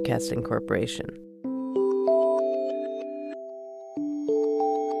Australian Broadcasting Corporation.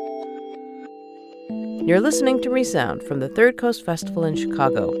 You're listening to Resound from the Third Coast Festival in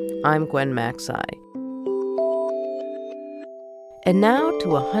Chicago. I'm Gwen Macsai. And now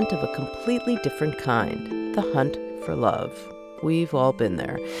to a hunt of a completely different kind, the hunt for love. We've all been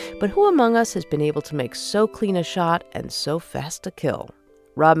there. But who among us has been able to make so clean a shot and so fast a kill?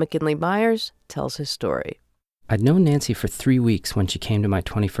 Rob McKinley Myers tells his story. I'd known Nancy for 3 weeks when she came to my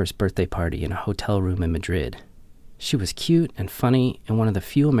 21st birthday party in a hotel room in Madrid. She was cute and funny and one of the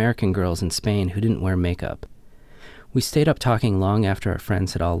few American girls in Spain who didn't wear makeup. We stayed up talking long after our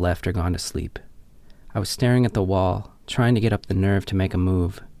friends had all left or gone to sleep. I was staring at the wall, trying to get up the nerve to make a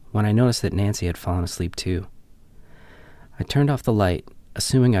move, when I noticed that Nancy had fallen asleep too. I turned off the light,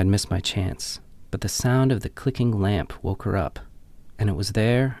 assuming I'd missed my chance, but the sound of the clicking lamp woke her up, and it was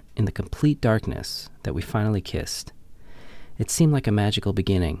there, in the complete darkness, that we finally kissed. It seemed like a magical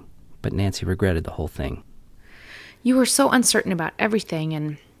beginning, but Nancy regretted the whole thing. You were so uncertain about everything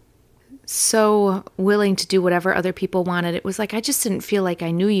and so willing to do whatever other people wanted. It was like I just didn't feel like I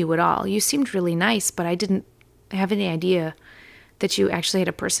knew you at all. You seemed really nice, but I didn't have any idea that you actually had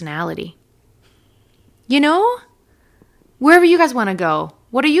a personality. You know, wherever you guys want to go,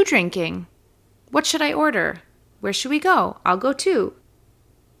 what are you drinking? What should I order? Where should we go? I'll go too.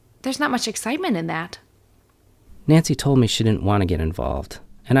 There's not much excitement in that. Nancy told me she didn't want to get involved,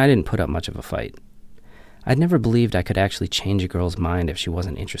 and I didn't put up much of a fight. I'd never believed I could actually change a girl's mind if she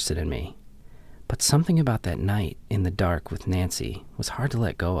wasn't interested in me. But something about that night in the dark with Nancy was hard to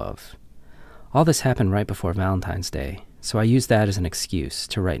let go of. All this happened right before Valentine's Day, so I used that as an excuse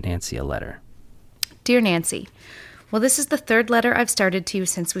to write Nancy a letter. Dear Nancy, well, this is the third letter I've started to you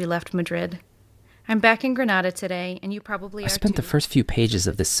since we left Madrid. I'm back in Granada today, and you probably are too. I spent the first few pages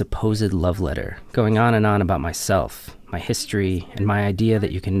of this supposed love letter going on and on about myself, my history, and my idea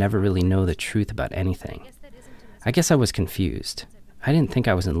that you can never really know the truth about anything. I guess I was confused. I didn't think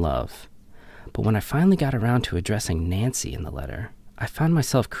I was in love. But when I finally got around to addressing Nancy in the letter, I found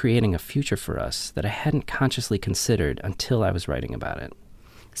myself creating a future for us that I hadn't consciously considered until I was writing about it.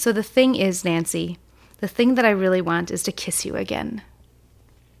 So the thing is, Nancy, the thing that I really want is to kiss you again.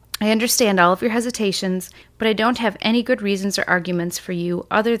 I understand all of your hesitations, but I don't have any good reasons or arguments for you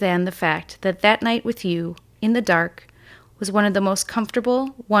other than the fact that that night with you, in the dark, was one of the most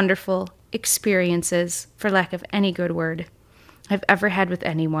comfortable, wonderful experiences, for lack of any good word, I've ever had with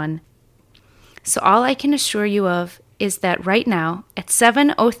anyone. So all I can assure you of is that right now, at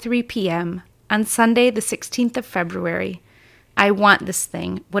 7:03 p.m., on Sunday the 16th of February, I want this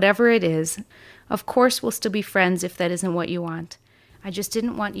thing, whatever it is. Of course, we'll still be friends if that isn't what you want. I just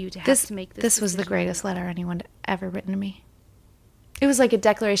didn't want you to have to make this. This was the greatest letter anyone had ever written to me. It was like a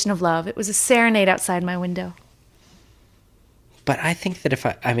declaration of love. It was a serenade outside my window. But I think that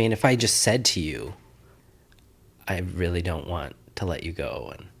if I just said to you, I really don't want to let you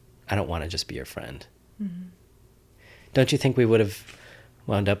go, and I don't want to just be your friend. Mm-hmm. Don't you think we would have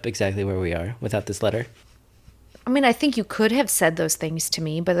wound up exactly where we are without this letter? I mean, I think you could have said those things to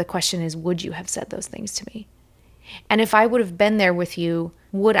me, but the question is, would you have said those things to me? And if I would have been there with you,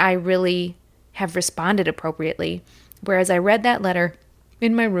 would I really have responded appropriately? Whereas I read that letter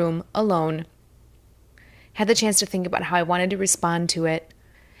in my room alone, had the chance to think about how I wanted to respond to it.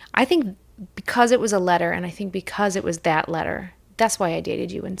 I think because it was a letter, and I think because it was that letter, that's why I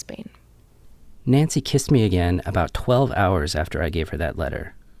dated you in Spain. Nancy kissed me again about 12 hours after I gave her that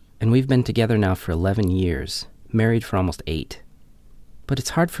letter. And we've been together now for 11 years, married for almost 8. But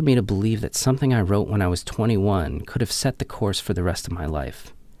it's hard for me to believe that something I wrote when I was 21 could have set the course for the rest of my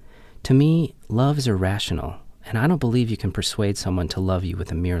life. To me, love is irrational, and I don't believe you can persuade someone to love you with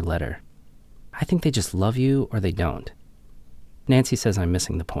a mere letter. I think they just love you or they don't. Nancy says I'm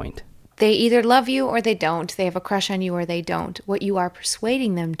missing the point. They either love you or they don't. They have a crush on you or they don't. What you are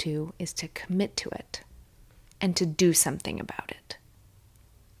persuading them to is to commit to it and to do something about it.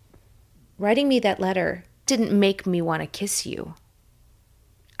 Writing me that letter didn't make me want to kiss you.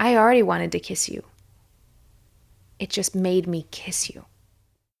 I already wanted to kiss you. It just made me kiss you.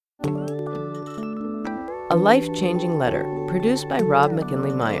 A Life-Changing Letter, produced by Rob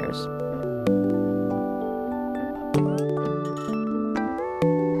McKinley Myers.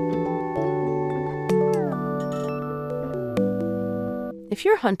 If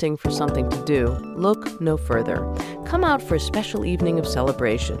you're hunting for something to do, look no further. Come out for a special evening of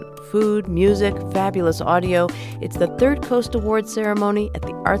celebration. Food, music, fabulous audio. It's the Third Coast Awards ceremony at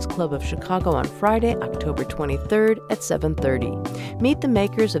the Arts Club of Chicago on Friday, October 23rd at 7:30. Meet the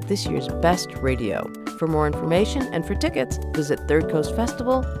makers of this year's Best Radio. For more information and for tickets, visit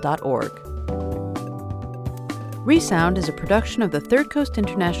thirdcoastfestival.org. Resound is a production of the Third Coast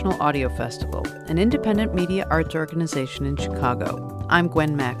International Audio Festival, an independent media arts organization in Chicago. I'm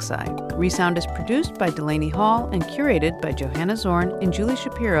Gwen Maxey. Resound is produced by Delaney Hall and curated by Johanna Zorn and Julie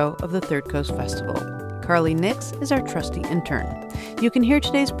Shapiro of the Third Coast Festival. Carly Nix is our trusty intern. You can hear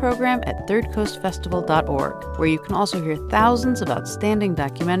today's program at thirdcoastfestival.org, where you can also hear thousands of outstanding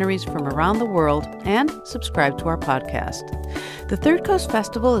documentaries from around the world and subscribe to our podcast. The Third Coast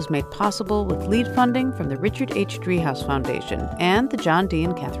Festival is made possible with lead funding from the Richard H. Driehaus Foundation and the John D.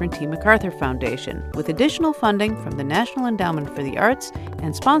 and Catherine T. MacArthur Foundation, with additional funding from the National Endowment for the Arts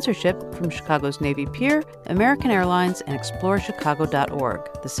and sponsorship from Chicago's Navy Pier, American Airlines, and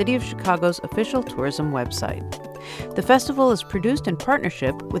ExploreChicago.org, the City of Chicago's official tourism website. The festival is produced in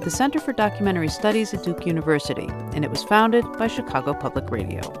partnership with the Center for Documentary Studies at Duke University, and it was founded by Chicago Public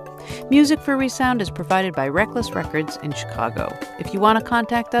Radio. Music for Resound is provided by Reckless Records in Chicago. If you want to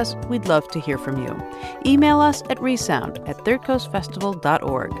contact us, we'd love to hear from you. Email us at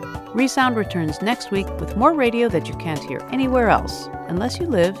resound@thirdcoastfestival.org. Resound returns next week with more radio that you can't hear anywhere else, unless you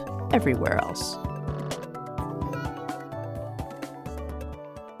live everywhere else.